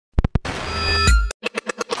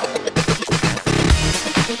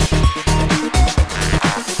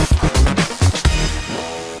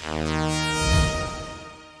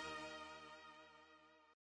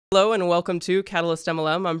Hello and welcome to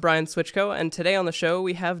CatalystMLM. I'm Brian Switchko, and today on the show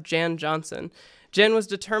we have Jan Johnson. Jan was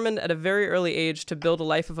determined at a very early age to build a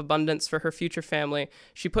life of abundance for her future family.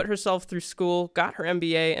 She put herself through school, got her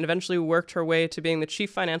MBA, and eventually worked her way to being the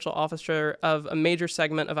chief financial officer of a major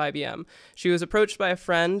segment of IBM. She was approached by a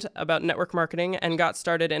friend about network marketing and got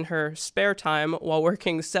started in her spare time while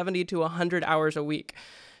working 70 to 100 hours a week.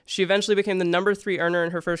 She eventually became the #3 earner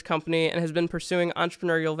in her first company and has been pursuing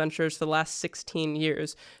entrepreneurial ventures for the last 16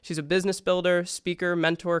 years. She's a business builder, speaker,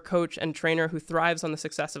 mentor, coach, and trainer who thrives on the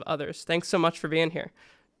success of others. Thanks so much for being here.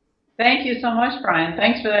 Thank you so much, Brian.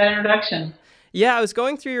 Thanks for that introduction. Yeah, I was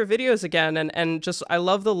going through your videos again, and just I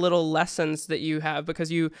love the little lessons that you have because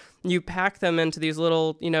you pack them into these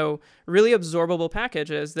little, really absorbable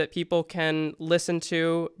packages that people can listen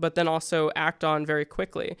to, but then also act on very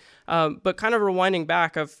quickly. But kind of rewinding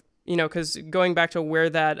back because going back to where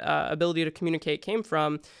that ability to communicate came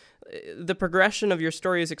from, the progression of your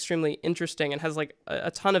story is extremely interesting and has like a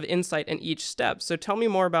ton of insight in each step. So tell me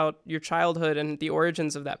more about your childhood and the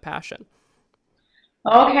origins of that passion.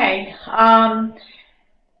 Okay.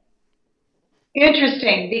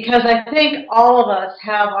 Interesting, because I think all of us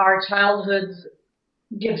have our childhoods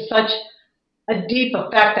give such a deep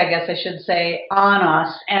effect, I guess I should say, on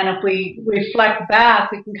us. And if we reflect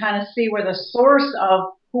back, we can kind of see where the source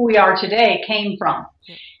of who we are today came from.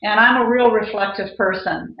 And I'm a real reflective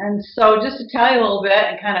person. And so just to tell you a little bit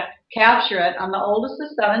and kind of capture it, I'm the oldest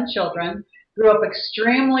of 7 children. Grew up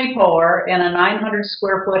extremely poor in a 900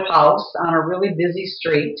 square foot house on a really busy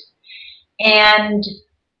street. And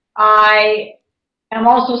I am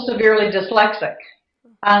also severely dyslexic.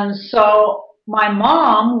 And so my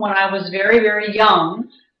mom, when I was very, very young,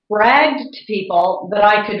 bragged to people that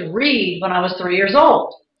I could read when I was 3 years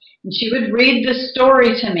old. And she would read this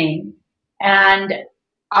story to me, and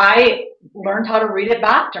I learned how to read it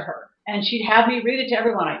back to her. And she'd have me read it to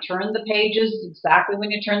everyone. I turned the pages exactly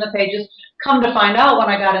when you turn the pages. Come to find out, when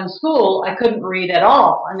I got in school, I couldn't read at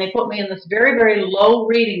all. And they put me in this very, very low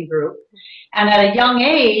reading group. And at a young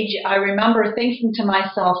age, I remember thinking to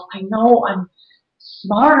myself, I know I'm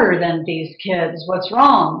smarter than these kids. What's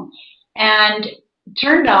wrong? And it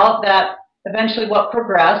turned out that eventually what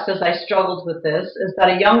progressed as I struggled with this is that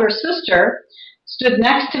a younger sister stood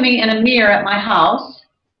next to me in a mirror at my house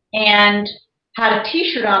and had a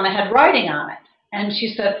T-shirt on that had writing on it. And she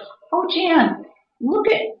said, "Oh, Jan, look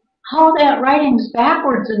at how that writing's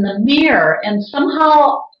backwards in the mirror." And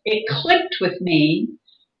somehow it clicked with me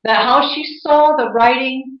that how she saw the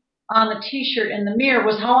writing on the T-shirt in the mirror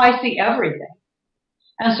was how I see everything.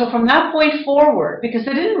 And so from that point forward, because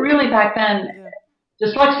they didn't really back then,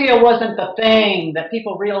 dyslexia wasn't the thing that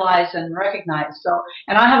people realized and recognized. So,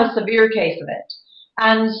 and I have a severe case of it.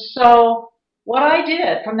 And so what I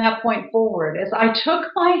did from that point forward is I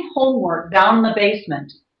took my homework down in the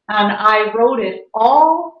basement and I wrote it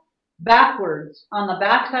all backwards on the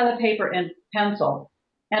back side of the paper in pencil.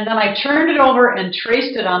 And then I turned it over and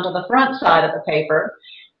traced it onto the front side of the paper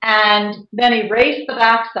and then erased the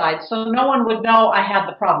back side so no one would know I had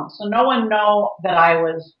the problem. So no one know that I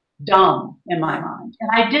was dumb in my mind.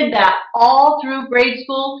 And I did that all through grade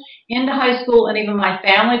school, into high school, and even my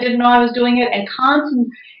family didn't know I was doing it. And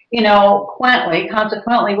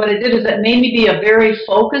consequently, what it did is it made me be a very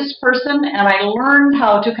focused person, and I learned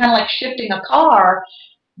how to, kind of like shifting a car,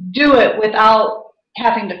 do it without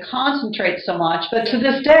having to concentrate so much. But to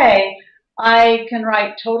this day, I can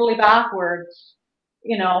write totally backwards,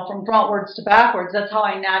 from frontwards to backwards. That's how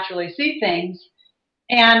I naturally see things.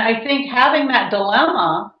 And I think having that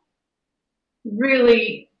dilemma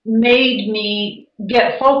really made me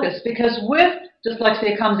get focused, because with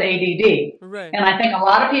dyslexia comes ADD. Right. And I think a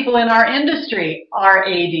lot of people in our industry are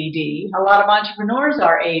ADD. A lot of entrepreneurs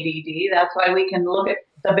are ADD. That's why we can look at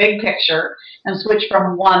the big picture and switch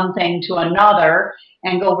from one thing to another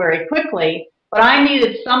and go very quickly. But I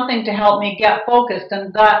needed something to help me get focused,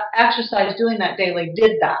 and that exercise, doing that daily,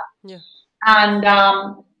 did that. Yeah. And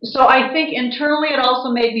so I think internally it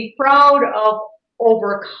also made me proud of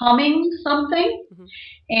overcoming something. Mm-hmm.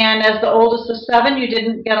 And as the oldest of 7, you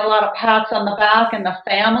didn't get a lot of pats on the back in the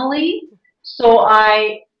family. So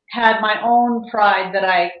I had my own pride that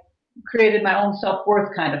I created my own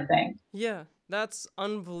self-worth kind of thing. Yeah, that's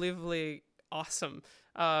unbelievably awesome.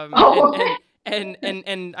 Okay.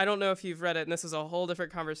 And I don't know if you've read it, and this is a whole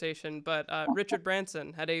different conversation, but Richard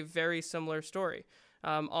Branson had a very similar story.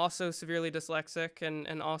 Also severely dyslexic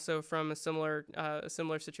and also from a similar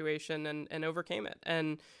situation and overcame it.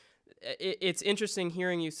 And it's interesting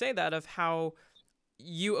hearing you say that, of how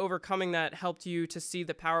you overcoming that helped you to see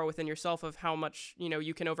the power within yourself of how much,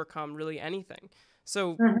 you can overcome really anything.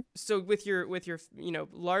 So, Mhm. so with your,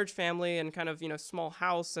 large family and kind of, small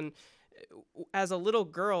house, and as a little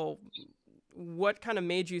girl, what kind of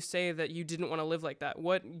made you say that you didn't want to live like that?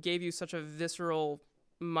 What gave you such a visceral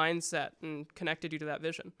mindset and connected you to that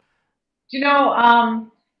vision? You know,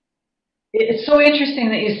 it's so interesting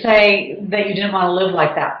that you say that you didn't want to live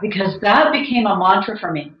like that, because that became a mantra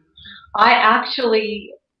for me. I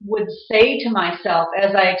actually would say to myself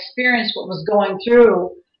as I experienced what was going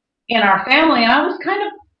through in our family, and I was kind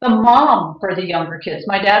of the mom for the younger kids.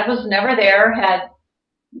 My dad was never there, had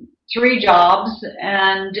 3 jobs,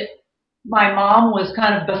 and my mom was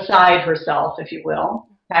kind of beside herself, if you will,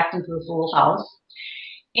 packed into this little house.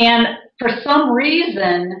 And for some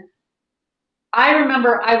reason, I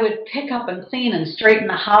remember I would pick up and clean and straighten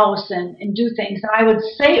the house and do things. And I would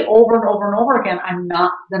say over and over and over again, I'm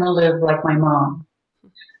not going to live like my mom.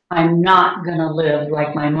 I'm not going to live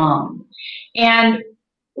like my mom. And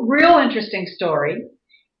real interesting story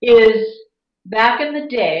is back in the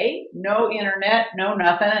day, no internet, no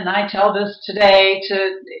nothing. And I tell this today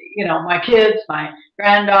to, my kids, my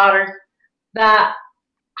granddaughters, that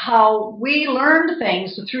how we learned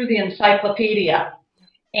things through the encyclopedia.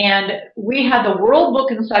 And we had the World Book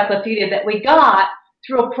Encyclopedia that we got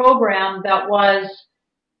through a program that was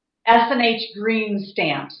S&H green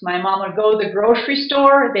stamps. My mom would go to the grocery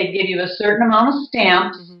store, they'd give you a certain amount of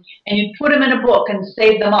stamps, and you'd put them in a book and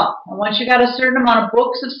save them up. And once you got a certain amount of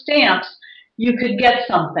books of stamps, you could get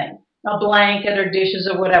something, a blanket or dishes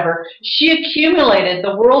or whatever. She accumulated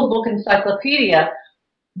the World Book Encyclopedia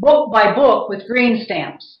book by book with green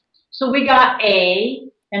stamps. So we got A,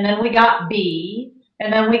 and then we got B,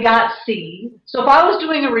 and then we got C. So if I was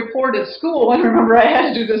doing a report at school, and remember I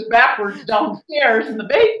had to do this backwards downstairs in the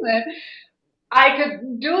basement, I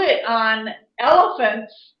could do it on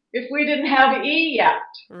elephants if we didn't have E yet.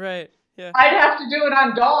 Right. Yeah. I'd have to do it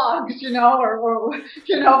on dogs, or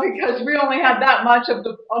because we only had that much of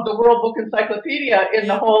the World Book Encyclopedia in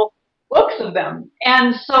the whole books of them.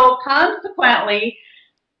 And so consequently,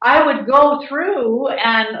 I would go through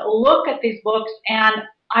and look at these books, and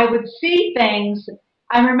I would see things.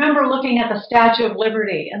 I remember looking at the Statue of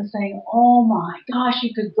Liberty and saying, oh my gosh,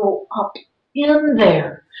 you could go up in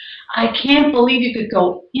there. I can't believe you could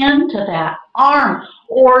go into that arm,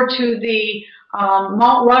 or to the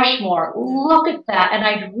Mount Rushmore. Look at that. And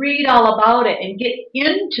I'd read all about it and get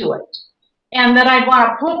into it. And then I'd want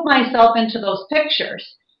to put myself into those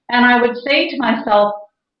pictures. And I would say to myself,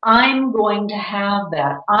 I'm going to have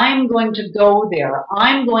that. I'm going to go there.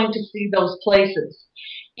 I'm going to see those places.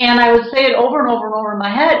 And I would say it over and over and over in my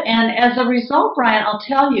head. And as a result, Brian, I'll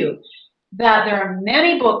tell you that there are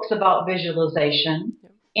many books about visualization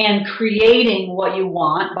and creating what you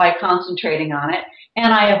want by concentrating on it.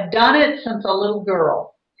 And I have done it since a little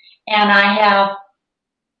girl. And I have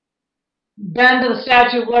been to the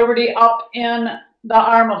Statue of Liberty up in the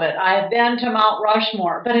arm of it. I have been to Mount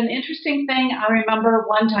Rushmore. But an interesting thing, I remember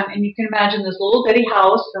one time, and you can imagine this little bitty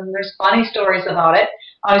house, and there's funny stories about it.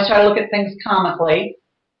 I always try to look at things comically.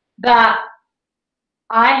 That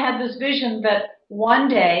I had this vision that one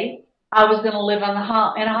day I was going to live in a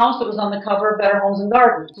house that was on the cover of Better Homes and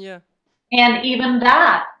Gardens. Yeah. And even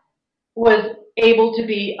that was able to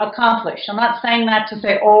be accomplished. I'm not saying that to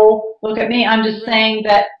say, oh, look at me. I'm just saying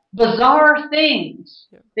that bizarre things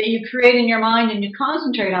that you create in your mind and you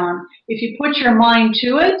concentrate on, if you put your mind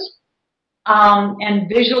to it and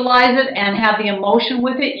visualize it and have the emotion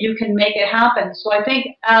with it, you can make it happen. So I think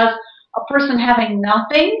as a person having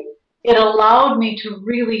nothing, it allowed me to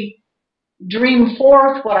really dream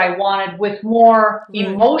forth what I wanted with more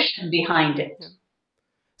emotion behind it. Yeah.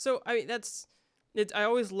 So, I mean, I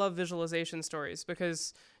always love visualization stories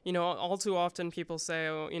because, all too often people say,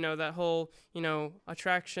 oh, that whole,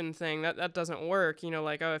 attraction thing, that doesn't work,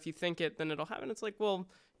 like, oh, if you think it, then it'll happen. It's like, well,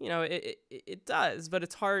 it does, but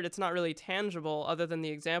it's hard. It's not really tangible other than the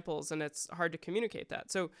examples, and it's hard to communicate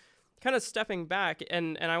that. So kind of stepping back,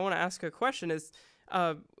 and I want to ask a question is,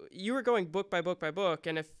 you were going book by book by book,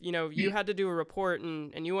 and if, you had to do a report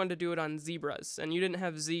and you wanted to do it on zebras and you didn't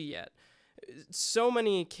have Z yet, so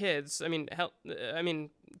many kids,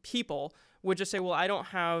 people would just say, well, I don't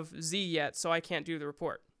have Z yet, so I can't do the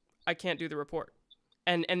report. I can't do the report.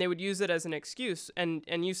 And they would use it as an excuse. And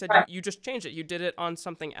you said you just changed it. You did it on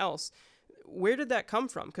something else. Where did that come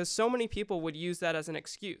from? Because so many people would use that as an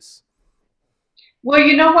excuse. Well,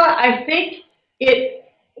 you know what? I think it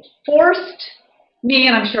forced me,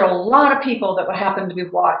 and I'm sure a lot of people that would happen to be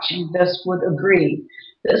watching this would agree,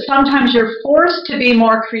 that sometimes you're forced to be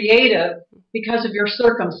more creative because of your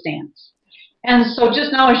circumstance. And so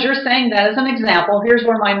just now, as you're saying that as an example, here's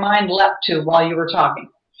where my mind leapt to while you were talking.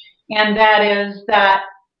 And that is that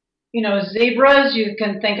zebras, you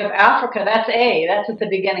can think of Africa. That's at the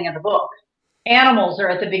beginning of the book. Animals are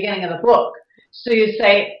at the beginning of the book. So you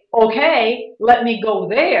say, okay, let me go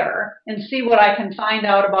there and see what I can find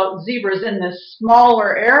out about zebras in this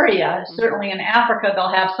smaller area. Certainly in Africa,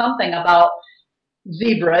 they'll have something about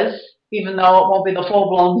zebras, even though it won't be the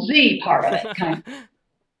full-blown Z part of it. Kind of.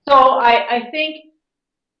 So I think,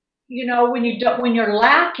 when you're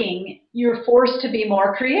lacking, you're forced to be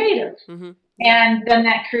more creative. And then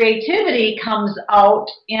that creativity comes out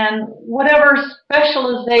in whatever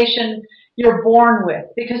specialization you're born with.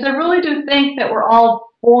 Because I really do think that we're all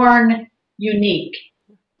born unique.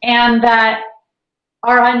 And that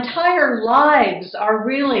our entire lives are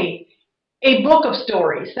really a book of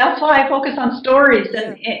stories. That's why I focus on stories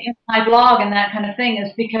in my blog and that kind of thing,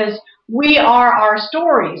 is because we are our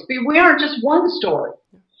stories. We aren't just one story.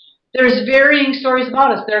 There's varying stories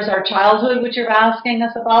about us. There's our childhood, which you're asking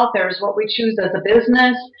us about. There's what we choose as a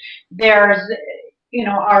business. There's,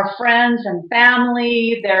 our friends and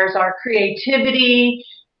family. There's our creativity.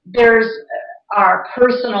 There's our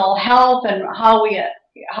personal health and how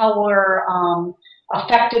we're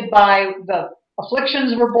affected by the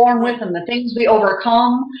afflictions we're born with and the things we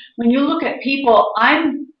overcome. When you look at people,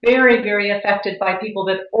 I'm very, very affected by people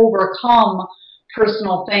that overcome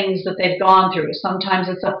personal things that they've gone through. Sometimes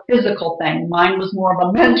it's a physical thing. Mine was more of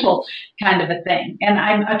a mental kind of a thing. And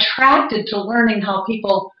I'm attracted to learning how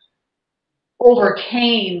people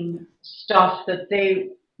overcame stuff that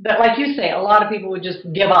like you say, a lot of people would just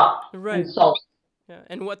give up and sulk. Yeah,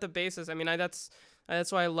 and what the basis,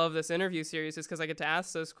 that's why I love this interview series, is because I get to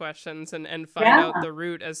ask those questions and find out the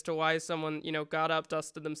root as to why someone, got up,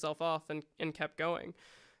 dusted themselves off and kept going.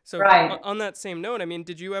 So on that same note,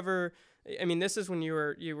 did you ever, this is when you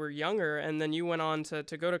were younger, and then you went on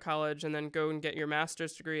to go to college and then go and get your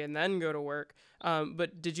master's degree and then go to work.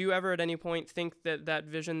 But did you ever at any point think that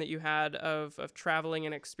vision that you had of traveling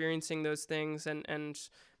and experiencing those things and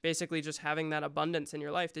basically just having that abundance in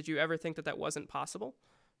your life, did you ever think that wasn't possible?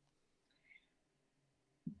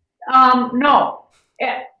 No,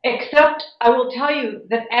 except I will tell you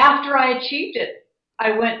that after I achieved it,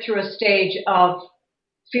 I went through a stage of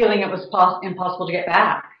feeling it was impossible to get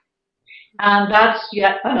back. And that's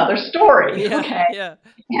yet another story. Okay. Yeah.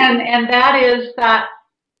 And that is that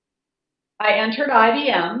I entered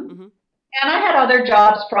IBM, and I had other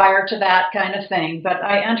jobs prior to that kind of thing, but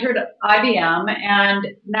I entered IBM and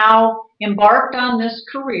now embarked on this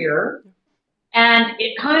career, and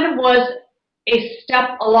it kind of was a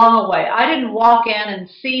step along the way. I didn't walk in and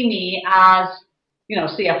see me as,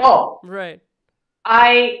 CFO. Right.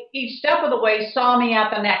 Each step of the way saw me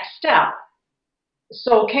at the next step.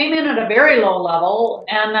 So came in at a very low level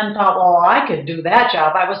and then thought, well, I could do that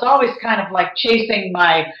job. I was always kind of like chasing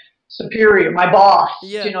my superior, my boss,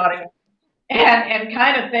 you know what I mean? And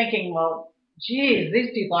kind of thinking, well, geez,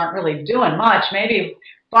 these people aren't really doing much. Maybe if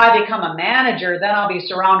I become a manager, then I'll be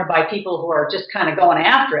surrounded by people who are just kind of going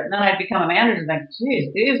after it. And then I'd become a manager and think,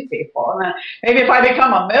 geez, these people. And then maybe if I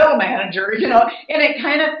become a middle manager, and it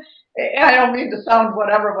kind of, I don't mean to sound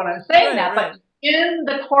whatever when I'm saying but in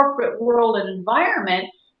the corporate world and environment,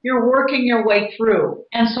 you're working your way through.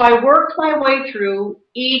 And so I worked my way through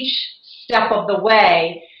each step of the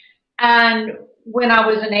way. And when I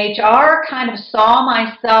was in HR, kind of saw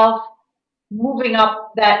myself moving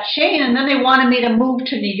up that chain. And then they wanted me to move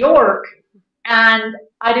to New York. And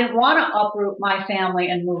I didn't want to uproot my family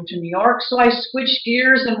and move to New York. So I switched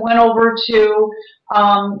gears and went over to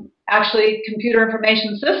actually computer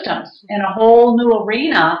information systems in a whole new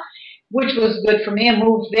arena, which was good for me, and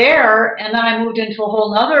moved there. And then I moved into a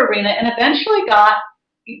whole other arena and eventually got,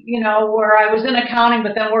 where I was in accounting,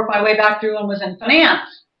 but then worked my way back through and was in finance.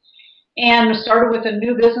 And started with a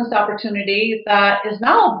new business opportunity that is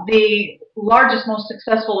now the largest, most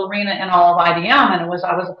successful arena in all of IBM. And I was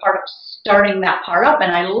a part of starting that part up,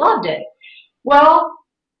 and I loved it. Well,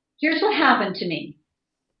 here's what happened to me.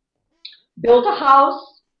 Built a house,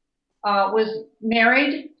 was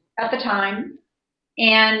married at the time,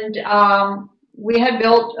 and we had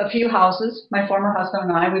built a few houses, my former husband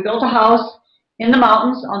and I. We built a house in the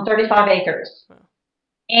mountains on 35 acres. Wow.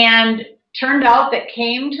 And turned out that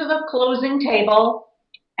came to the closing table,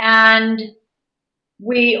 and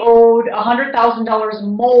we owed $100,000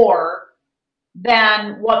 more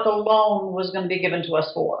than what the loan was going to be given to us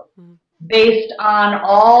for, based on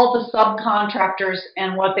all the subcontractors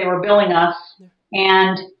and what they were billing us,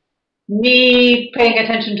 and me paying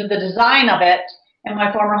attention to the design of it, and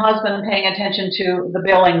my former husband paying attention to the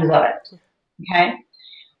billings of it. Okay?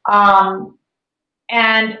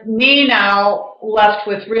 And me now left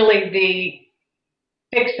with really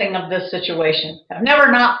the fixing of this situation. I've never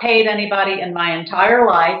not paid anybody in my entire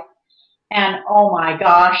life. and oh my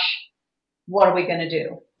gosh, what are we going to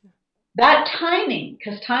do? That timing,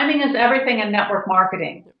 because timing is everything in network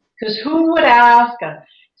marketing. Because who would ask a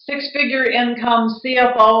six-figure income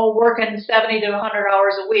CFO working 70 to 100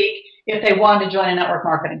 hours a week if they wanted to join a network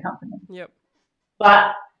marketing company? Yep.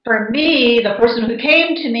 But for me, the person who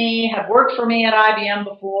came to me had worked for me at IBM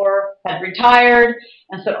before, had retired,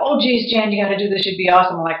 and said, oh, geez, Jan, you got to do this. You'd be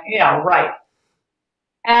awesome. I'm like, yeah, right.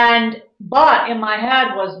 But in my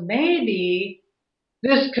head was maybe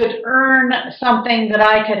this could earn something that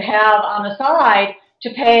I could have on the side to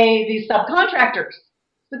pay these subcontractors.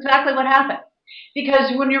 That's exactly what happened.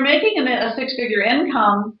 Because when you're making a six-figure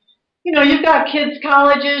income, you know, you've got kids'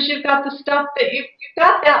 colleges, you've got the stuff that you've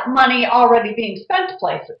got that money already being spent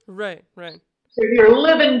places. Right, right. So you're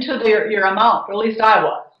living to your amount, or at least I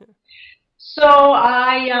was. So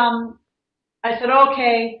I said,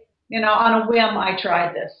 okay, you know, on a whim, I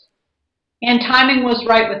tried this. And timing was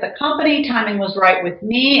right with the company, timing was right with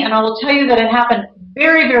me, and I will tell you that it happened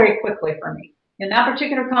very, very quickly for me. In that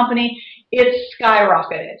particular company, it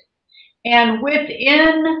skyrocketed. And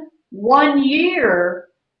within 1 year,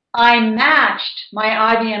 I matched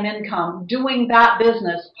my IBM income doing that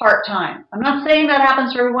business part-time. I'm not saying that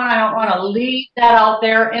happens for everyone. I don't want to leave that out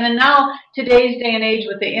there. And now, today's day and age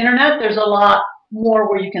with the internet, there's a lot more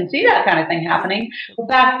where you can see that kind of thing happening. But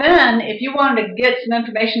back then, if you wanted to get some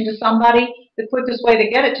information to somebody, the quickest way to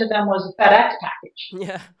get it to them was a FedEx package.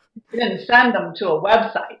 Yeah. You didn't send them to a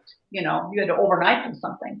website. You know, you had to overnight them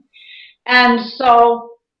something. And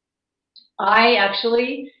so I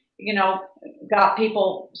actually, you know, got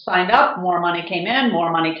people signed up. More money came in.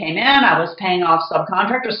 More money came in. I was paying off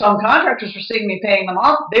subcontractors. Some contractors were seeing me paying them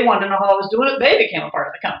off. They wanted to know how I was doing it. They became a part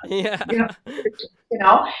of the company. Yeah. You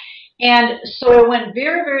know. And so it went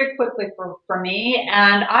very, very quickly for me,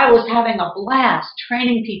 and I was having a blast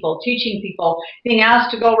training people, teaching people, being asked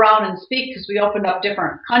to go around and speak because we opened up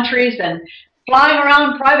different countries and flying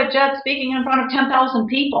around private jets, speaking in front of 10,000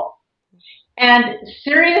 people. And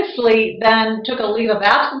seriously then took a leave of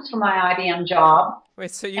absence from my IBM job. Wait,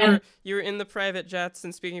 so you were in the private jets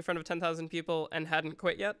and speaking in front of 10,000 people and hadn't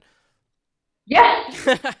quit yet? Yes.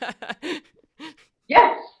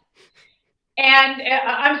 Yes. And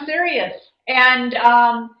I'm serious. And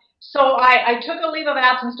so I took a leave of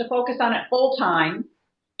absence to focus on it full time.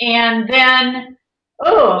 And then,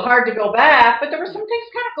 hard to go back. But there were some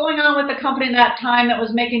things kind of going on with the company in that time that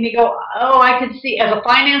was making me go, I could see, as a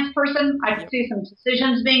finance person, I could see some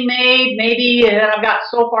decisions being made. Maybe I've got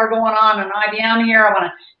so far going on in IBM here. I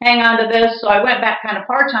want to hang on to this. So I went back kind of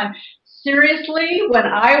part-time. Seriously, when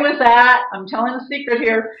I was I'm telling the secret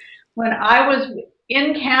here, when I was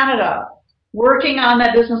in Canada, working on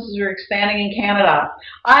that business as we were expanding in Canada,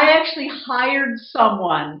 I actually hired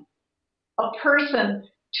someone, a person,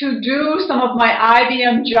 to do some of my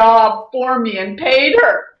IBM job for me and paid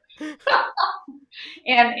her,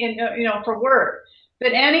 and you know, for work.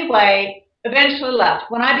 But anyway, eventually left.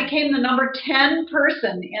 When I became the number 10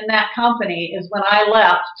 person in that company is when I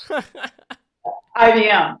left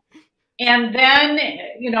IBM. And then,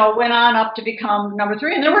 you know, went on up to become number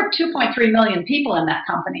 3. And there were 2.3 million people in that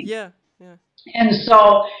company. Yeah. Yeah. And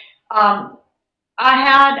so I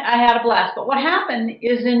had a blast. But what happened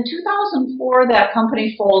is in 2004, that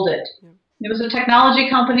company folded. Yeah. It was a technology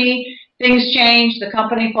company. Things changed. The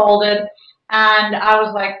company folded. And I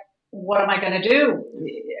was like, what am I going to do?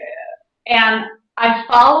 And I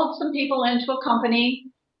followed some people into a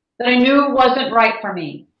company that I knew wasn't right for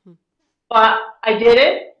me. But I did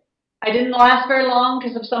it. I didn't last very long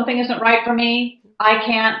because if something isn't right for me, I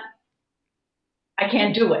can't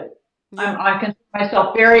do it. Yeah. I consider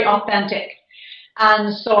myself very authentic.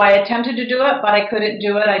 And so I attempted to do it, but I couldn't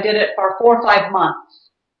do it. I did it for 4 or 5 months.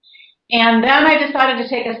 And then I decided to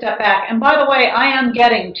take a step back. And by the way, I am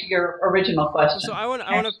getting to your original question. So I want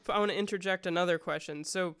to interject another question.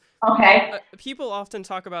 So okay. People often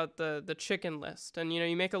talk about the chicken list, and you know,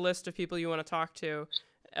 you make a list of people you want to talk to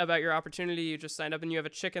about your opportunity you just signed up, and you have a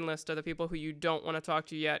chicken list of the people who you don't want to talk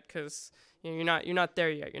to yet because you know, you're not there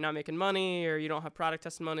yet. You're not making money, or you don't have product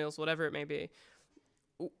testimonials, whatever it may be.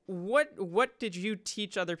 What did you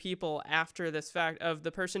teach other people after this fact of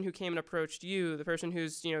the person who came and approached you, the person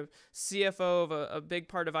who's, you know, CFO of a big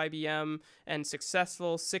part of IBM and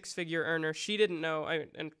successful 6-figure earner? She didn't know,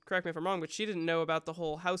 and correct me if I'm wrong, but she didn't know about the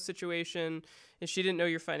whole house situation, and she didn't know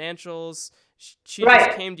your financials. She right.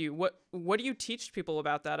 just came to you. What do you teach people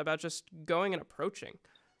about that, about just going and approaching?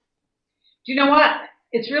 Do you know what?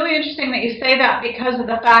 It's really interesting that you say that because of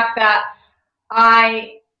the fact that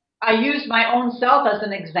I used my own self as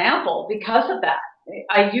an example because of that.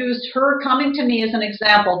 I used her coming to me as an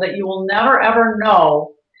example that you will never, ever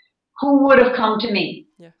know who would have come to me.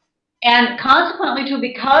 Yeah. And consequently, too,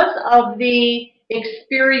 because of the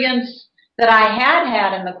experience that I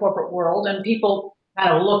had in the corporate world, and people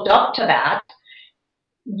kind of looked up to that,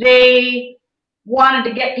 they wanted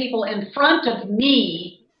to get people in front of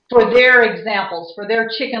me for their examples, for their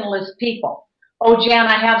chicken list people. Oh, Jan,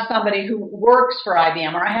 I have somebody who works for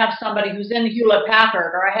IBM, or I have somebody who's in Hewlett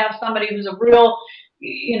Packard, or I have somebody who's a real,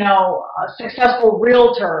 a successful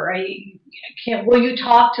realtor. Will you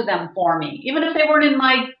talk to them for me? Even if they weren't in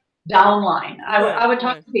my downline, I would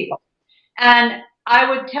talk to people. And I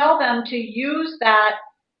would tell them to use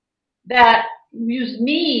use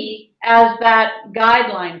me as that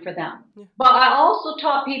guideline for them. Yeah. But I also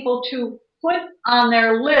taught people to put on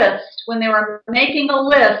their list, when they were making a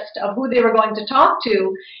list of who they were going to talk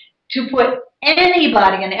to put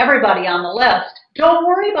anybody and everybody on the list. Don't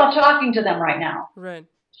worry about talking to them right now. Right.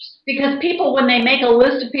 Because people, when they make a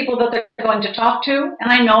list of people that they're going to talk to,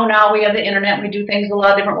 and I know now we have the internet, we do things a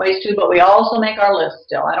lot of different ways too, but we also make our list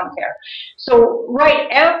still. I don't care. So write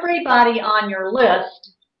everybody on your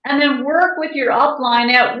list, and then work with your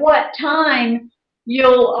upline at what time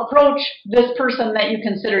you'll approach this person that you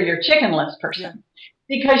consider your chicken list person.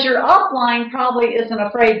 Yeah. Because your upline probably isn't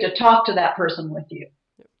afraid to talk to that person with you.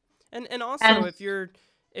 And also,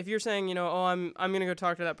 if you're saying, oh, I'm going to go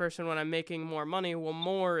talk to that person when I'm making more money, well,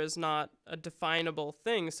 more is not a definable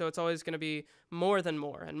thing. So it's always going to be more than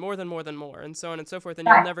more and more than more than more and so on and so forth. And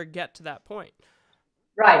You'll never get to that point.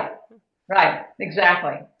 Right. Right.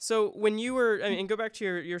 Exactly. So when you were, and go back to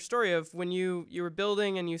your story of when you were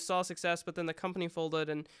building and you saw success, but then the company folded,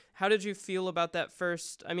 and how did you feel about that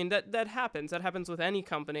first? I mean, that happens. That happens with any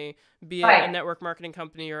company, be it a network marketing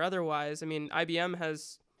company or otherwise. I mean, IBM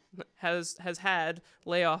has had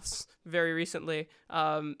layoffs very recently,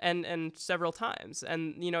 and several times,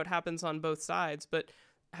 and it happens on both sides. But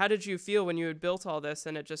how did you feel when you had built all this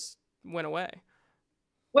and it just went away?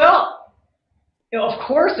 Well, of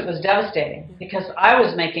course it was devastating, because I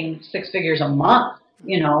was making 6 figures a month,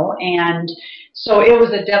 and so it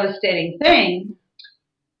was a devastating thing.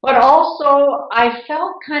 But also I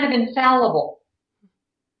felt kind of infallible,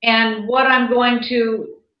 and what I'm going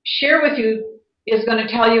to share with you is going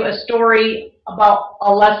to tell you a story about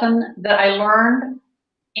a lesson that I learned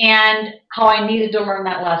and how I needed to learn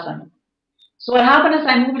that lesson. So what happened is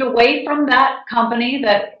I moved away from that company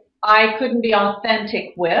that I couldn't be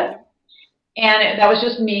authentic with, and that was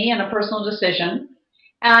just me and a personal decision.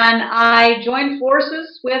 And I joined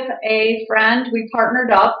forces with a friend. We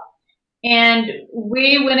partnered up, and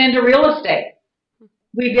we went into real estate.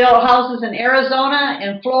 We built houses in Arizona,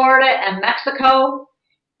 in Florida, and Mexico.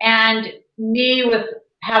 And me, with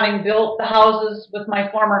having built the houses with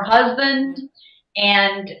my former husband,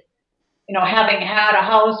 and having had a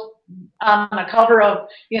house on the cover of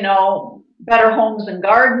Better Homes and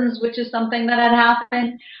Gardens, which is something that had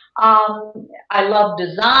happened. I love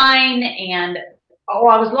design, and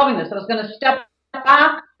I was loving this. I was going to step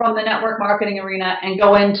back from the network marketing arena and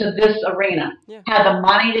go into this arena. Yeah. Had the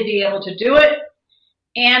money to be able to do it,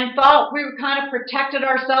 and thought we were kind of protected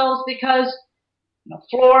ourselves because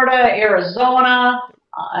Florida, Arizona,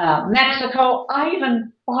 Mexico. I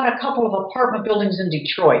even bought a couple of apartment buildings in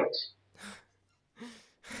Detroit.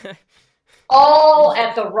 All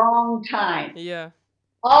at the wrong time. Yeah.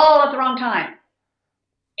 All at the wrong time.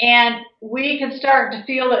 And we could start to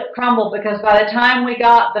feel it crumble, because by the time we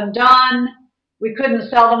got them done, we couldn't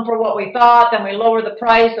sell them for what we thought. Then we lowered the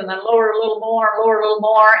price, and then lowered a little more,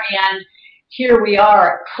 and here we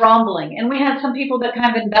are crumbling. And we had some people that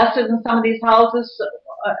kind of invested in some of these houses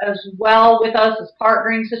as well with us as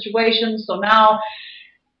partnering situations. So now,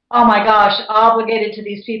 oh my gosh, obligated to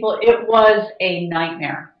these people. It was a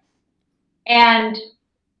nightmare. And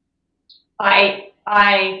I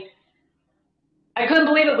couldn't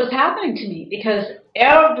believe it was happening to me, because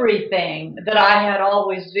everything that I had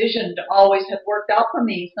always visioned always had worked out for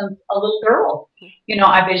me since a little girl.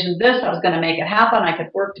 I visioned this. I was going to make it happen. I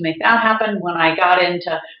could work to make that happen. When I got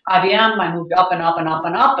into IBM, I moved up and up and up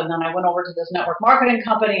and up, and then I went over to this network marketing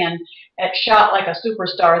company, and it shot like a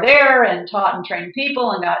superstar there, and taught and trained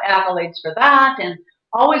people and got accolades for that, and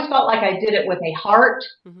always felt like I did it with a heart.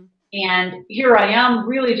 Mm-hmm. And here I am,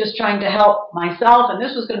 really just trying to help myself, and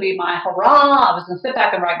this was going to be my hurrah. I was going to sit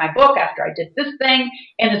back and write my book after I did this thing,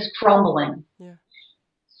 and it's crumbling. Yeah.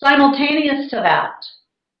 Simultaneous to that,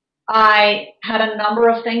 I had a number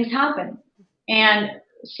of things happen. And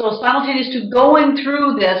so simultaneous to going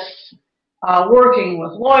through this, working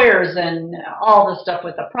with lawyers and all this stuff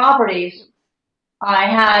with the properties, I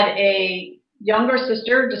had a younger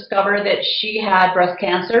sister discover that she had breast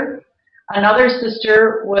cancer. Another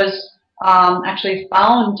sister was actually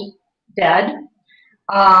found dead.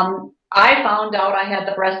 I found out I had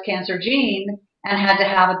the breast cancer gene and had to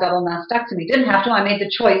have a double mastectomy. Didn't have to. I made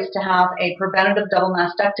the choice to have a preventative double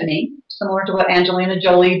mastectomy, similar to what Angelina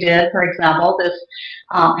Jolie did, for example, this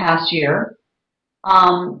past year.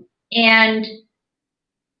 And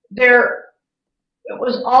there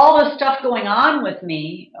was all this stuff going on with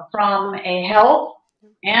me from a health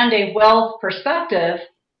and a wealth perspective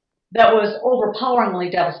that was overpoweringly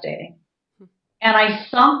devastating. And I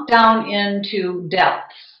sunk down into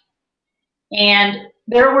depths. And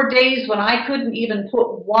there were days when I couldn't even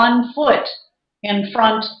put one foot in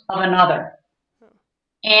front of another.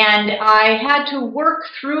 And I had to work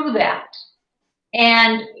through that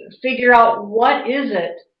and figure out what is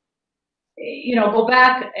it, you know, go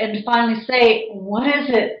back and finally say, what is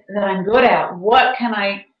it that I'm good at? What can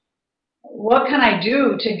I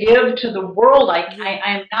do to give to the world?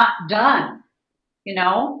 I'm not done, you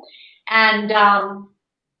know? And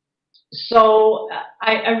so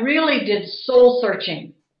I really did soul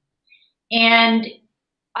searching. And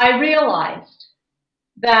I realized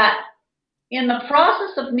that in the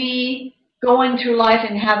process of me going through life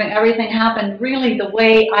and having everything happen really the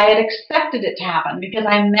way I had expected it to happen, because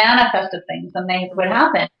I manifested things and they would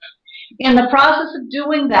happen. In the process of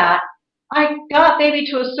doing that, I got maybe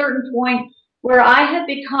to a certain point where I had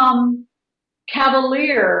become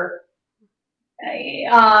cavalier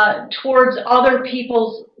towards other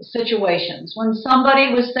people's situations. When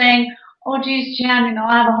somebody was saying, oh, geez, Jan, you know,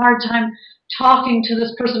 I have a hard time talking to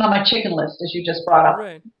this person on my chicken list, as you just brought up.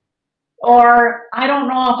 Right. Or I don't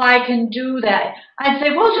know if I can do that. I'd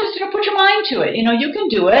say, well, just, you know, put your mind to it. You know, you can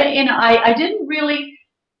do it. You know, I didn't really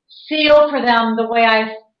feel for them the way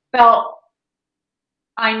I felt.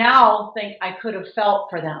 I now think I could have felt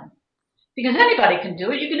for them. Because anybody can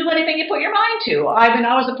do it. You can do anything you put your mind to. I mean,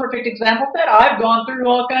 I was a perfect example of that. I've gone through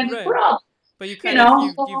all kinds of problems. But you kind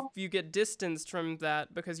of you get distanced from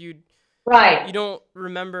that because you don't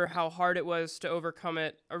remember how hard it was to overcome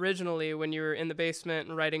it originally when you were in the basement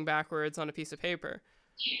and writing backwards on a piece of paper.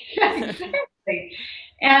 Exactly.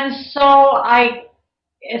 And so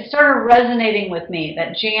it started resonating with me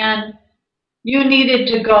that, Jan, you needed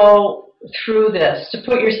to go through this, to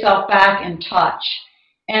put yourself back in touch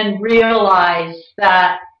and realize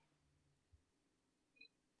that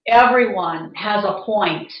everyone has a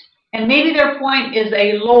point. And maybe their point is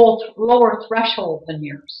a lower threshold than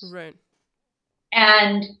yours. Right.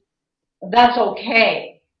 And that's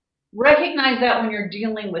okay. Recognize that when you're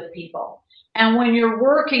dealing with people. And when you're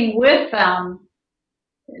working with them,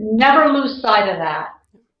 never lose sight of that.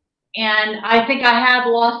 And I think I had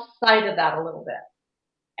lost sight of that a little bit.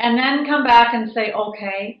 And then come back and say,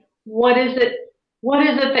 okay, what is it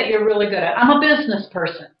that you're really good at? I'm a business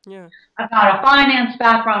person. Yeah. I've got a finance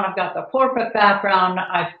background. I've got the corporate background.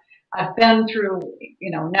 I've been through,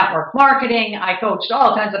 you know, network marketing. I coached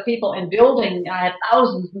all kinds of people in building. I had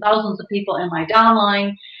thousands and thousands of people in my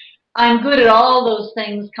downline. I'm good at all those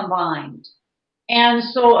things combined. And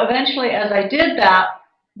so eventually, as I did that,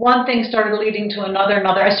 one thing started leading to another.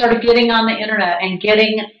 I started getting on the internet and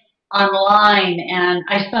getting online, and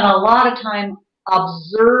I spent a lot of time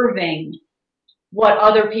observing what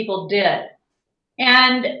other people did.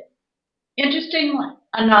 And interesting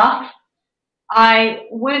enough, I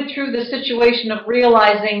went through the situation of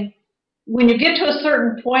realizing when you get to a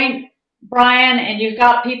certain point, Brian, and you've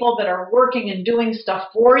got people that are working and doing stuff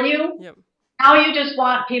for you, now you just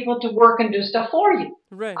want people to work and do stuff for you.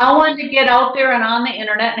 Right. I wanted to get out there and on the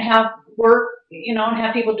internet and have work, you know, and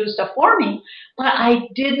have people do stuff for me, but I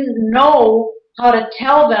didn't know how to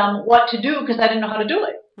tell them what to do because I didn't know how to do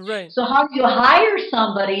it. Right. So how do you hire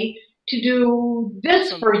somebody to do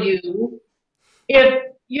this for you if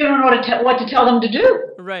you don't know what to tell them to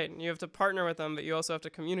do? Right. You have to partner with them, but you also have to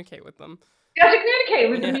communicate with them. You have to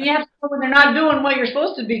communicate with them. And you have to know when they're not doing what they're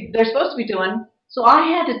supposed to be doing. So I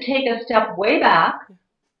had to take a step way back,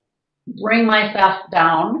 bring myself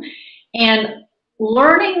down, and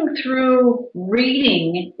learning through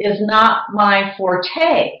reading is not my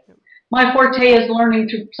forte. My forte is learning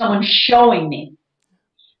through someone showing me.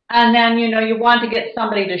 And then, you know, you want to get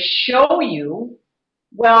somebody to show you.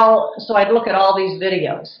 Well, so I'd look at all these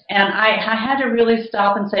videos. And I had to really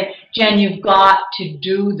stop and say, Jen, you've got to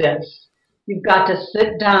do this. You've got to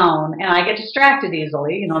sit down. And I get distracted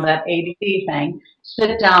easily, you know, that ADD thing.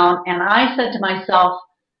 Sit down. And I said to myself,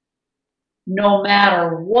 no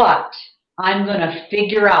matter what, I'm going to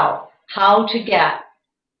figure out how to get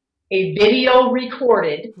a video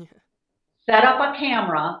recorded, set up a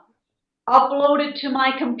camera, upload it to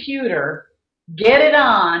my computer, get it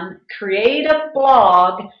on, create a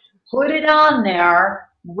blog, put it on there,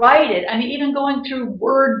 write it. I mean, even going through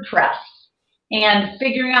WordPress and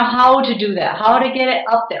figuring out how to do that, how to get it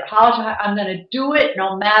up there, I'm going to do it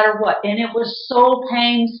no matter what. And it was so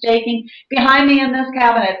painstaking. Behind me in this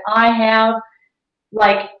cabinet, I have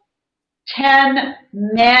like 10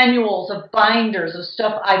 manuals of binders of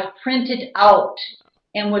stuff I've printed out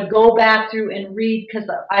and would go back through and read, because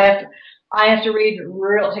I have to read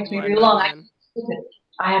it takes me real long.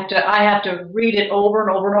 I have to read it over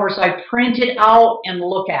and over and over. So I print it out and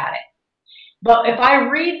look at it. But if I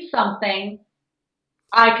read something,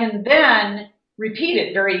 I can then repeat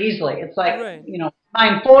it very easily. It's like, Right.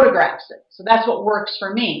 mine photographs it. So that's what works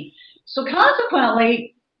for me. So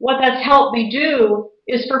consequently, what that's helped me do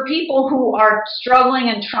is for people who are struggling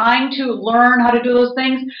and trying to learn how to do those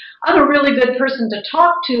things, I'm a really good person to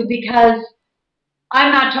talk to because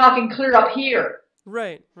I'm not talking clear up here.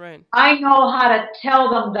 Right, right. I know how to tell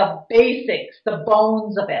them the basics, the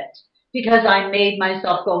bones of it, because I made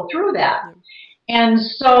myself go through that. Yep. And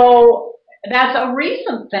so that's a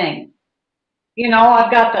recent thing.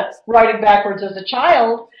 I've got the writing backwards as a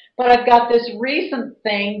child, but I've got this recent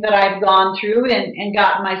thing that I've gone through and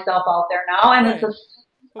gotten myself out there now, and Right. it's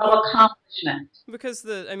an accomplishment. Because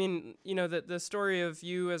the story of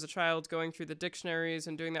you as a child going through the dictionaries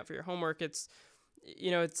and doing that for your homework, it's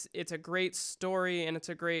a great story and it's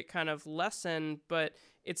a great kind of lesson, but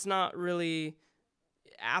it's not really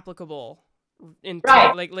applicable into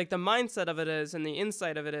Right. like the mindset of it is and the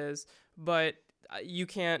insight of it is, but you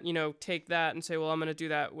can't, take that and say, well, I'm going to do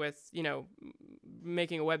that with,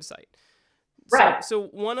 making a website. Right. So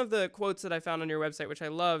one of the quotes that I found on your website, which I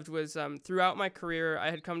loved, was throughout my career,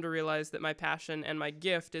 I had come to realize that my passion and my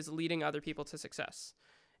gift is leading other people to success.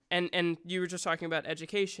 And you were just talking about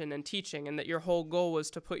education and teaching, and that your whole goal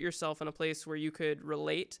was to put yourself in a place where you could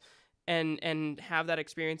relate and have that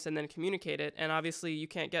experience and then communicate it. And obviously you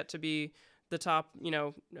can't get to be the top,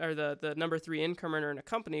 or the number 3 income earner in a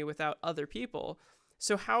company without other people.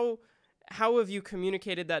 So how have you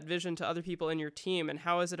communicated that vision to other people in your team, and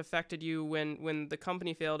how has it affected you when the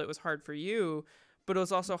company failed? It was hard for you, but it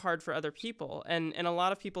was also hard for other people. And a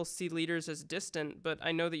lot of people see leaders as distant, but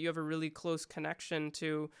I know that you have a really close connection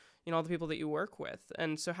to, all the people that you work with.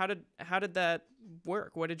 And so how did that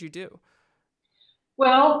work? What did you do?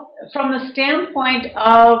 Well, from the standpoint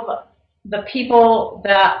of the people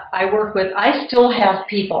that I work with, I still have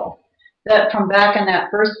people that from back in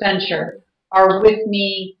that first venture are with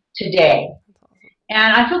me today. That's awesome.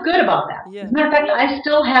 And I feel good about that. Yeah. As a matter of fact, I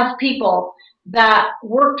still have people that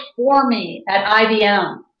worked for me at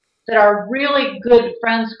IBM that are really good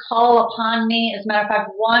friends call upon me. As a matter of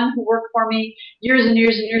fact, one who worked for me years and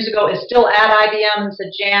years and years ago is still at IBM and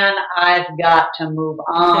said, Jan, I've got to move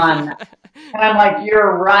on. And I'm like,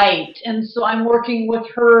 you're right. And so I'm working with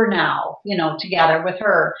her now, together with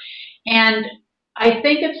her. And I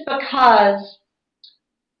think it's because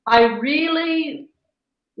I really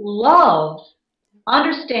love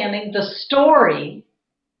understanding the story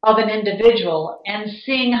of an individual and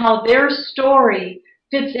seeing how their story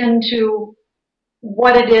fits into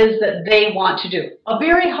what it is that they want to do. A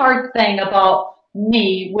very hard thing about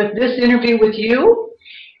me with this interview with you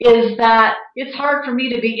is that it's hard for me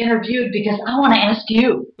to be interviewed because I want to ask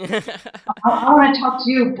you. I want to talk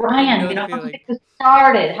to you, Brian. How did you get this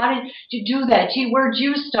started? How did you do that? Gee, where'd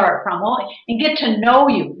you start from? Well, and get to know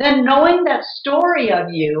you. Then knowing that story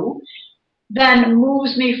of you then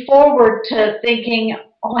moves me forward to thinking,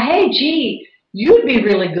 oh, hey, gee, you'd be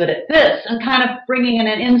really good at this, and kind of bringing in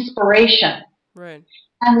an inspiration. Right.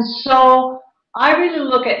 And so I really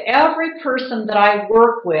look at every person that I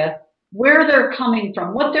work with, where they're coming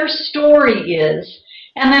from, what their story is,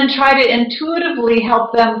 and then try to intuitively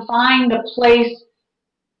help them find a place,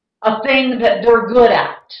 a thing that they're good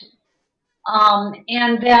at.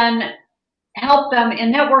 And then help them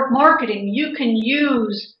in network marketing. You can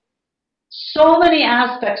use so many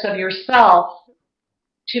aspects of yourself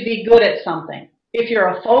to be good at something. If you're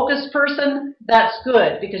a focused person, that's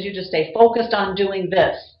good because you just stay focused on doing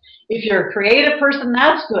this. If you're a creative person,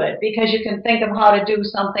 that's good because you can think of how to do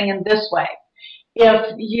something in this way.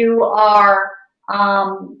 If you are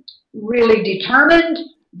really determined,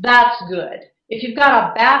 that's good. If you've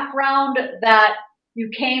got a background that you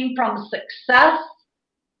came from success,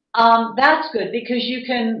 that's good because you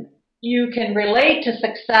can relate to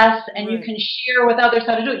success and Right. you can share with others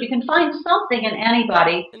how to do it. You can find something in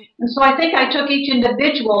anybody. And so I think I took each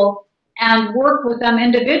individual and worked with them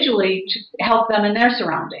individually to help them in their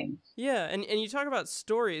surroundings. Yeah, and you talk about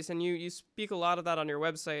stories, and you speak a lot of that on your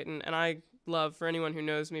website, and I love, for anyone who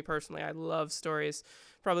knows me personally, I love stories,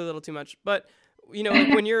 probably a little too much, but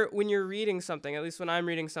like when you're reading something, at least when I'm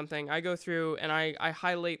reading something, I go through and I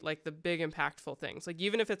highlight like the big impactful things. Like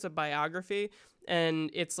even if it's a biography, And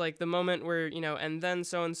it's like the moment where, you know, and then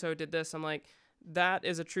so-and-so did this, I'm like, that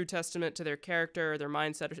is a true testament to their character or their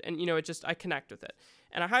mindset. And, you know, it just, I connect with it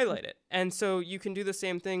and I highlight it. And so you can do the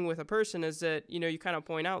same thing with a person, is that, you know, you kind of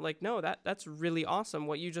point out like, no, that's really awesome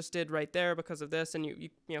what you just did right there because of this. And you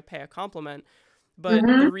know, pay a compliment. But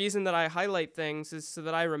Mm-hmm. the reason that I highlight things is so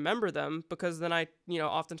that I remember them, because then I, you know,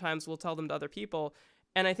 oftentimes will tell them to other people.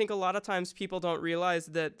 And I think a lot of times people don't realize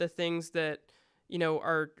that the things that, you know,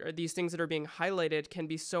 are these things that are being highlighted can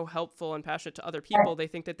be so helpful and passionate to other people. They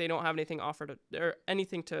think that they don't have anything or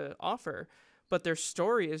anything to offer, but their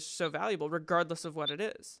story is so valuable regardless of what it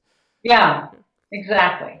is. Yeah,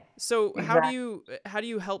 exactly. So Exactly. how do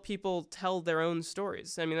you help people tell their own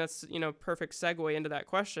stories? I mean, that's, you know, perfect segue into that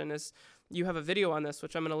question. Is you have a video on this,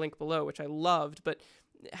 which I'm going to link below, which I loved, but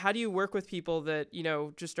how do you work with people that, you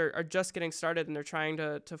know, just are just getting started and they're trying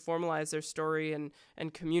to formalize their story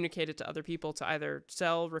and communicate it to other people to either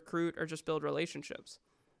sell, recruit, or just build relationships?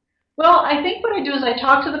 Well, I think what I do is I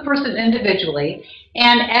talk to the person individually,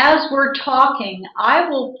 and as we're talking, I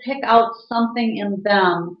will pick out something in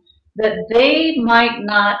them that they might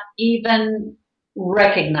not even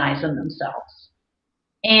recognize in themselves.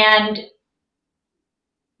 And,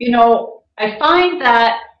 you know, I find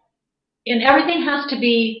that in everything has to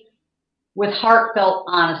be with heartfelt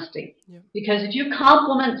honesty. Yeah. Because if you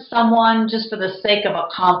compliment someone just for the sake of a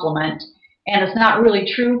compliment and it's not really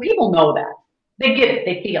true, people know that. They get it,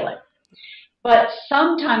 they feel it. But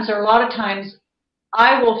sometimes, or a lot of times,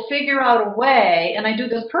 I will figure out a way, and I do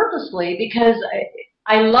this purposely because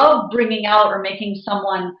I love bringing out or making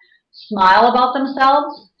someone smile about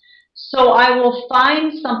themselves. So I will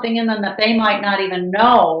find something in them that they might not even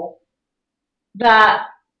know that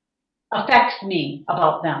affects me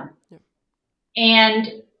about them. Yeah. And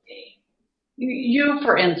you,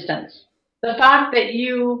 for instance, the fact that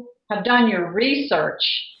you have done your research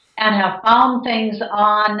and have found things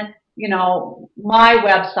on, you know, my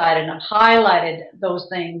website and have highlighted those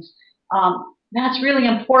things, that's really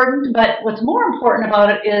important. But what's more important about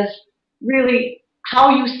it is really how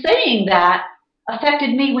you saying that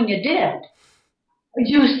affected me when you did.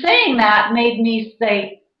 You saying that made me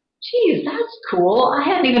say, geez, that's cool. I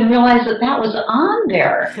hadn't even realized that that was on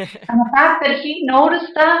there. And the fact that he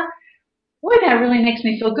noticed that, boy, that really makes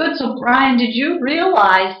me feel good. So, Brian, did you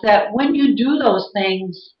realize that when you do those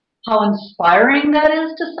things, how inspiring that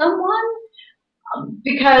is to someone?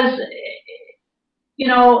 Because, you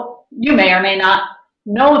know, you may or may not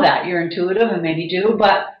know that you're intuitive, and maybe do,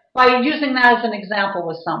 but by using that as an example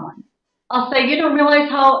with someone, I'll say, you don't realize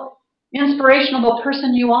how inspirational of a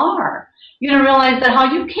person you are. You don't realize that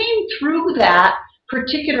how you came through that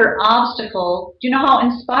particular obstacle. Do you know how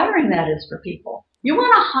inspiring that is for people? You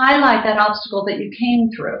want to highlight that obstacle that you came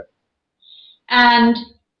through. And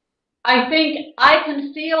I think I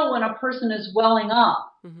can feel when a person is welling up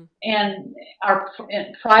Mm-hmm. and are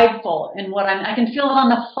prideful in what I can feel it on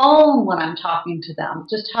the phone when I'm talking to them,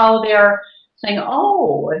 just how they're saying,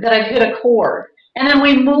 oh, that I've hit a chord. And then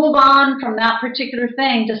we move on from that particular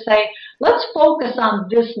thing to say, let's focus on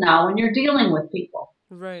this now when you're dealing with people.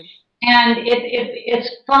 Right. And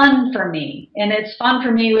it's fun for me. And it's fun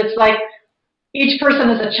for me. It's like each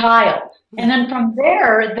person is a child. And then from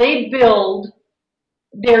there, they build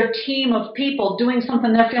their team of people doing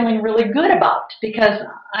something they're feeling really good about, because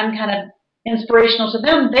I'm kind of inspirational to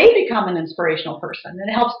them. They become an inspirational person, and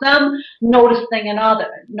it helps them notice things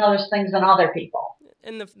in other people.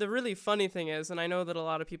 And the really funny thing is, and I know that a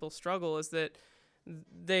lot of people struggle, is that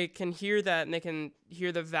they can hear that and they can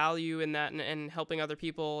hear the value in that and helping other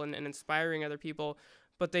people and inspiring other people,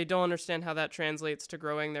 but they don't understand how that translates to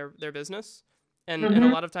growing their business. And a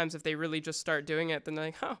lot of times if they really just start doing it, then they're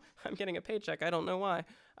like, oh, I'm getting a paycheck. I don't know why.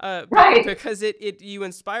 Right. Because you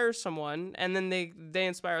inspire someone and then they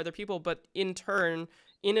inspire other people, but in turn,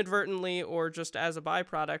 inadvertently or just as a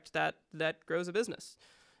byproduct, that grows a business.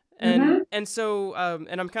 And so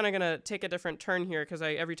and I'm kind of going to take a different turn here because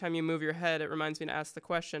every time you move your head, it reminds me to ask the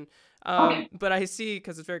question. Okay. But I see,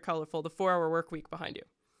 because it's very colorful, the 4-Hour Work Week behind you.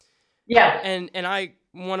 Yes. And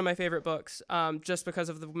one of my favorite books, just because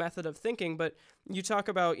of the method of thinking. But you talk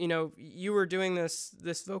about, you know, you were doing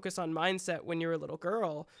this focus on mindset when you were a little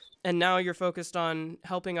girl, and now you're focused on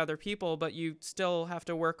helping other people, but you still have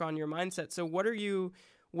to work on your mindset. So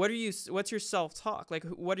what's your self-talk? Like,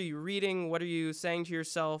 what are you reading? What are you saying to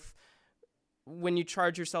yourself when you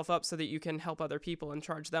charge yourself up so that you can help other people and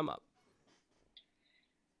charge them up?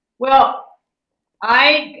 Well,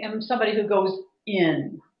 I am somebody who goes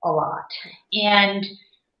in a lot, and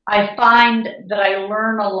I find that I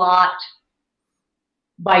learn a lot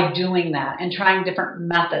by doing that and trying different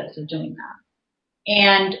methods of doing that.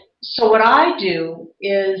 And so what I do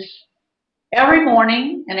is every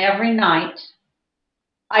morning and every night,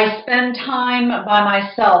 I spend time by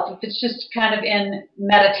myself, if it's just kind of in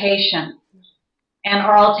meditation,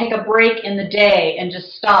 or I'll take a break in the day and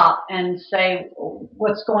just stop and say,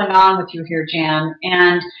 what's going on with you here, Jan?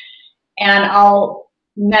 And I'll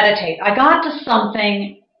meditate. I got to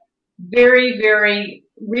something very, very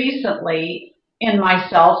recently in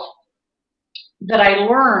myself that I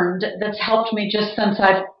learned that's helped me just since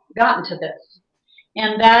I've gotten to this.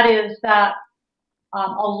 And that is that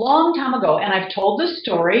a long time ago, and I've told this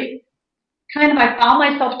story, I found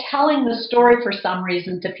myself telling the story for some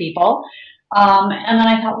reason to people. And then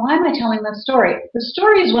I thought, why am I telling this story? The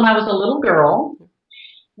story is when I was a little girl,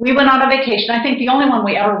 we went on a vacation. I think the only one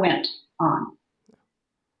we ever went on.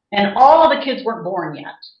 And all the kids weren't born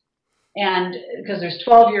yet. And because there's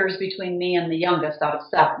 12 years between me and the youngest out of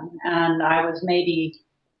 7. And I was maybe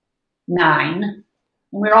 9.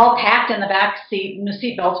 And we were all packed in the back seat, and the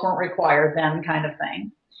seat belts weren't required then, kind of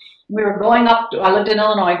thing. We were going up, I lived in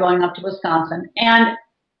Illinois, going up to Wisconsin, and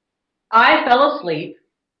I fell asleep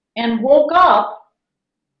and woke up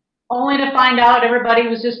only to find out everybody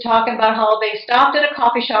was just talking about how they stopped at a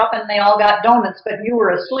coffee shop and they all got donuts, but you were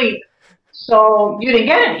asleep, so you didn't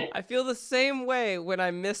get any. I feel the same way when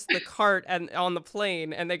I miss the cart and on the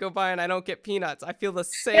plane and they go by and I don't get peanuts. I feel the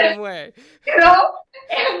same way. You know,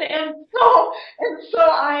 and so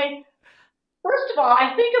I, first of all,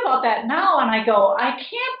 I think about that now and I go, I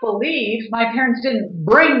can't believe my parents didn't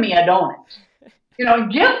bring me a donut, you know,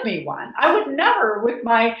 give me one. I would never with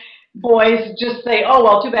my boys just say, oh,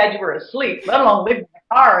 well, too bad you were asleep, let alone live in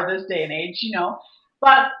the car this day and age, you know.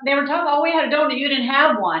 But they were talking about, oh, we had a donut, you didn't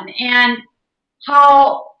have one. And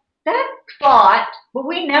how that thought, but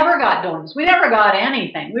we never got donuts. We never got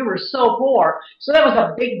anything. We were so poor. So that was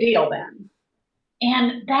a big deal then.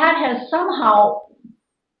 And that has somehow,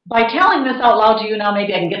 by telling this out loud to you now,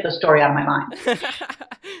 maybe I can get the story out of my mind.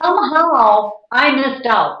 Somehow I missed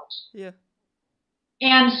out. Yeah.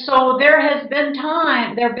 And so there have been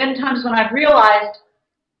times when I've realized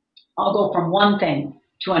I'll go from one thing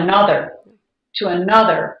to another,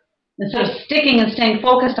 instead of sticking and staying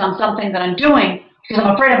focused on something that I'm doing because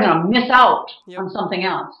I'm afraid I'm going to miss out on something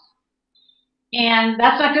else. And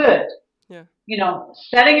that's not good. Yeah. You know,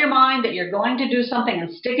 setting your mind that you're going to do something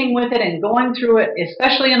and sticking with it and going through it,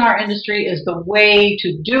 especially in our industry, is the way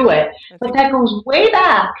to do it. But that goes way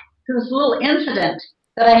back to this little incident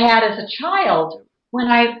that I had as a child when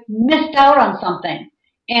I missed out on something.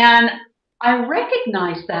 And I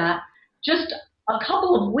recognized that just a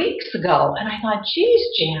couple of weeks ago. And I thought, geez,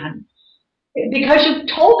 Jan, because you've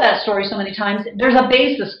told that story so many times, there's a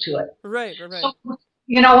basis to it. Right. So,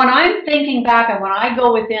 you know, when I'm thinking back and when I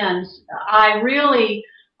go within, I really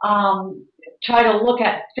try to look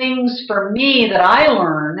at things for me that I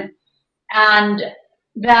learn, and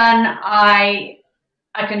then I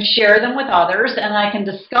can share them with others, and I can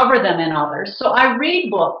discover them in others. So I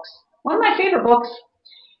read books. One of my favorite books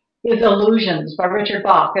is Illusions by Richard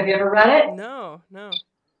Bach. Have you ever read it? No.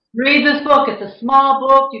 Read this book. It's a small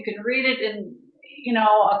book. You can read it in, you know,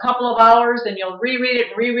 a couple of hours, and you'll reread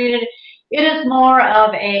it. It is more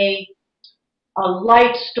of a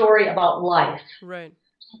light story about life. Right.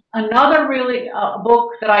 Another really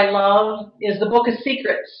book that I love is the Book of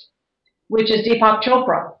Secrets, which is Deepak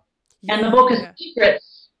Chopra. Yeah, and the Book of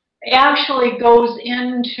Secrets actually goes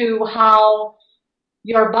into how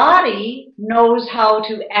your body knows how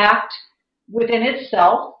to act within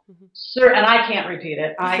itself. And I can't repeat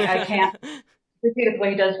it. I can't repeat it the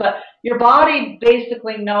way he does. But your body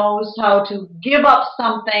basically knows how to give up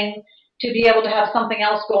something to be able to have something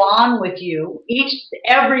else go on with you.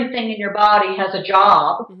 Everything in your body has a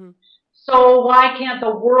job. So why can't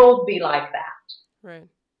the world be like that? Right.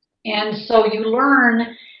 And so you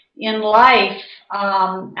learn in life,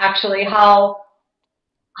 actually, how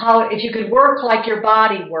if you could work like your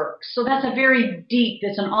body works. So that's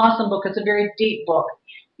it's an awesome book. It's a very deep book.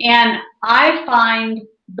 And I find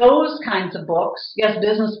those kinds of books, yes,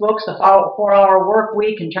 business books, the 4-hour work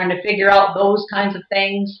week, and trying to figure out those kinds of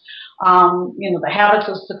things, you know, the habits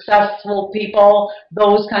of successful people,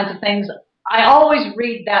 those kinds of things. I always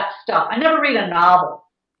read that stuff. I never read a novel.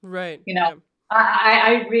 Right. You know, yeah.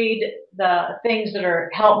 I read the things that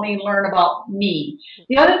help me learn about me.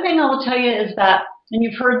 The other thing I will tell you is that, and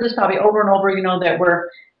you've heard this probably over and over, you know, that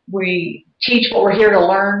we teach what we're here to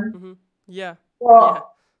learn. Yeah. Well,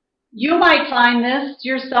 you might find this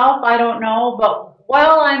yourself, I don't know, but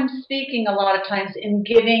while I'm speaking a lot of times in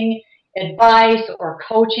giving advice or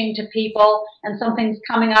coaching to people, and something's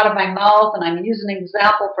coming out of my mouth and I'm using an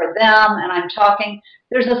example for them and I'm talking,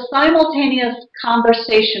 there's a simultaneous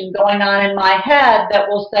conversation going on in my head that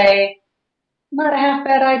will say, Not a half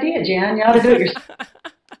bad idea, Jan. You ought to do it yourself.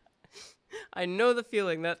 I know the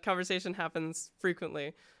feeling. That conversation happens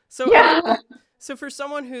frequently. So, I mean, Yeah. so for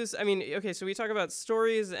someone who's, I mean, okay, so we talk about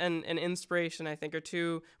stories and inspiration, I think, are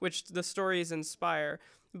two, which the stories inspire.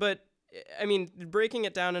 But, I mean, breaking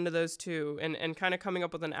it down into those two and kind of coming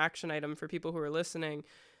up with an action item for people who are listening,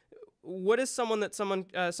 what is something that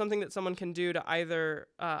someone can do to either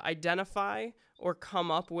identify or come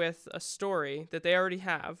up with a story that they already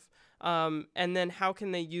have, and then how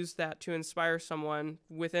can they use that to inspire someone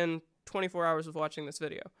within 24 hours of watching this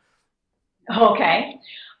video? Okay.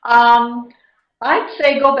 I'd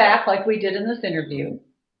say go back like we did in this interview.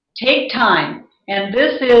 Take time. And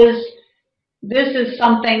this is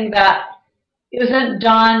something that isn't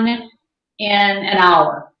done in an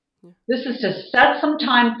hour. This is to set some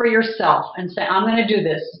time for yourself and say, I'm going to do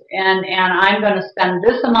this, and I'm going to spend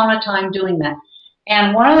this amount of time doing that.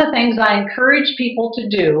 And one of the things I encourage people to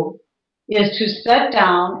do is to sit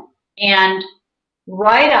down and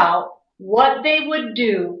write out what they would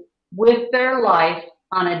do with their life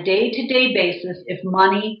on a day-to-day basis if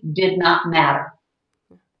money did not matter.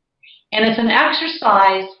 And it's an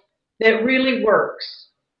exercise that really works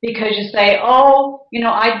because you say, oh,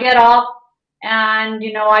 I'd get up and,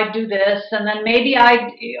 I'd do this, and then maybe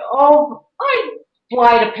I'd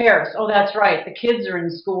fly to Paris. Oh, that's right. The kids are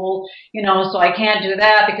in school, so I can't do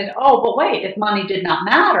that because, oh, but wait, if money did not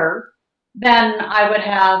matter, then I would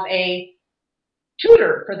have a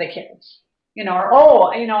tutor for the kids.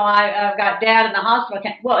 Or, I've got dad in the hospital.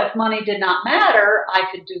 Well, if money did not matter, I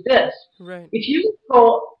could do this. Right. If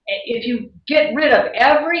you get rid of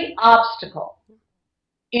every obstacle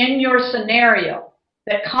in your scenario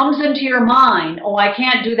that comes into your mind, oh, I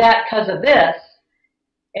can't do that because of this,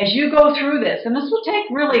 as you go through this, and this will take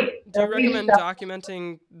really... Do you recommend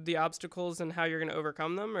documenting the obstacles and how you're going to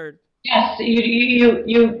overcome them, or... Yes, you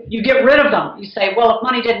get rid of them. You say, well, if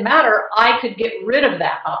money didn't matter, I could get rid of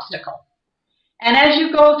that obstacle. And as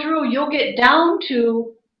you go through, you'll get down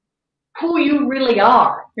to who you really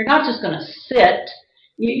are. You're not just going to sit.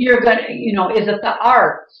 You're going to, is it the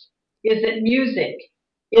arts? Is it music?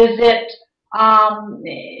 Is it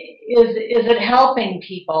helping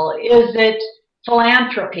people? Is it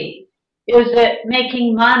philanthropy? Is it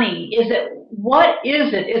making money? What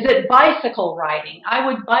is it? Is it bicycle riding? I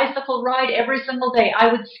would bicycle ride every single day.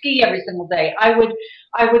 I would ski every single day. I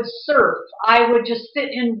would surf. I would just sit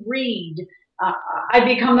and read. I'd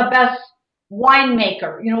become the best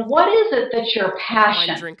winemaker. What is it that's your passion?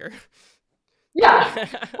 Wine drinker. Yeah.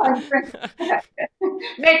 Wine drinker.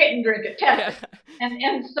 Make it and drink it. Test it.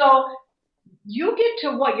 And so you get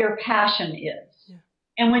to what your passion is. Yeah.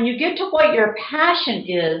 And when you get to what your passion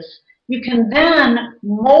is, you can then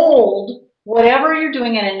mold whatever you're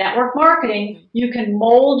doing in network marketing. You can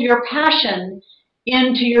mold your passion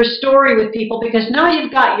into your story with people because now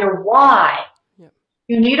you've got your why. Yeah.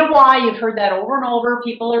 You need a why. You've heard that over and over.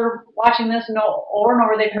 People are watching this and over and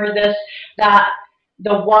over. They've heard this, that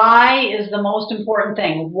the why is the most important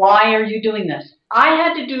thing. Why are you doing this? I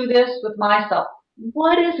had to do this with myself.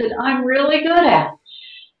 What is it I'm really good at?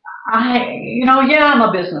 I'm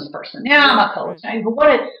a business person. Yeah, I'm a coach.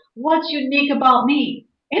 But what's unique about me?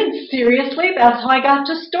 And seriously, that's how I got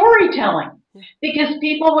to storytelling. Because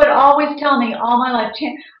people would always tell me all my life,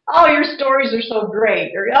 oh, your stories are so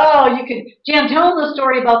great. Or, oh, Jan, tell them the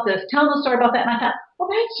story about this. Tell them the story about that. And I thought, well,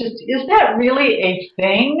 is that really a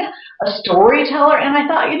thing? A storyteller? And I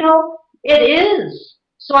thought, it is.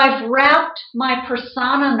 So I've wrapped my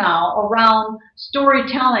persona now around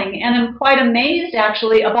storytelling, and I'm quite amazed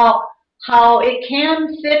actually about how it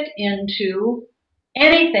can fit into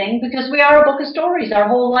anything because we are a book of stories. Our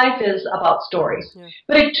whole life is about stories. Yeah.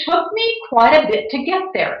 But it took me quite a bit to get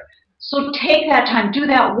there. So take that time, do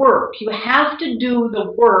that work. You have to do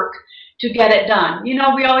the work to get it done. We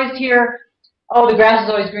always hear, oh, the grass is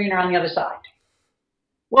always greener on the other side.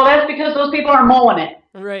 Well, that's because those people are mowing it.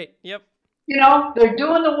 Right, yep. They're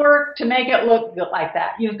doing the work to make it look good like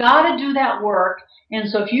that. You've got to do that work. And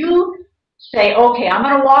so if you say, okay, I'm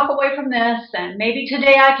going to walk away from this, and maybe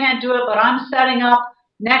today I can't do it, but I'm setting up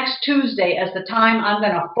next Tuesday as the time I'm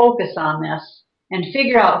going to focus on this and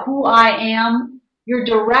figure out who I am, your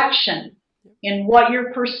direction in what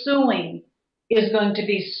you're pursuing is going to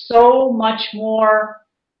be so much more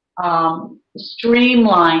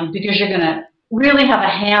streamlined because you're going to really have a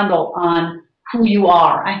handle on who you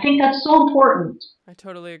are. I think that's so important. I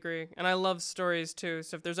totally agree. And I love stories too.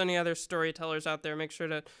 So if there's any other storytellers out there, make sure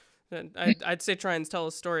to, I'd say try and tell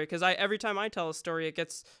a story, because every time I tell a story, it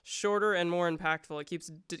gets shorter and more impactful. It keeps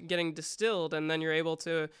getting distilled, and then you're able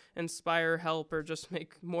to inspire, help, or just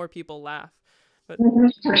make more people laugh. But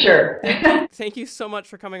For sure. thank you so much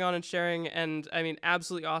for coming on and sharing. And I mean,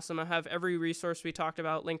 absolutely awesome. I have every resource we talked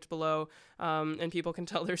about linked below, and people can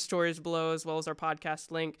tell their stories below, as well as our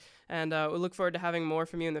podcast link. And we look forward to having more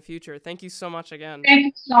from you in the future. Thank you so much again. Thank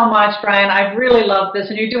you so much, Brian. I really love this,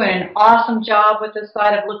 and you're doing an awesome job with this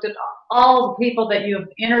site. I've looked at all the people that you've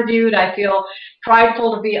interviewed. I feel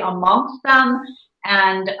prideful to be amongst them,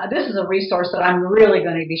 and this is a resource that I'm really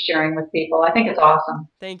going to be sharing with people. I think it's awesome.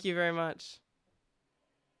 Thank you very much.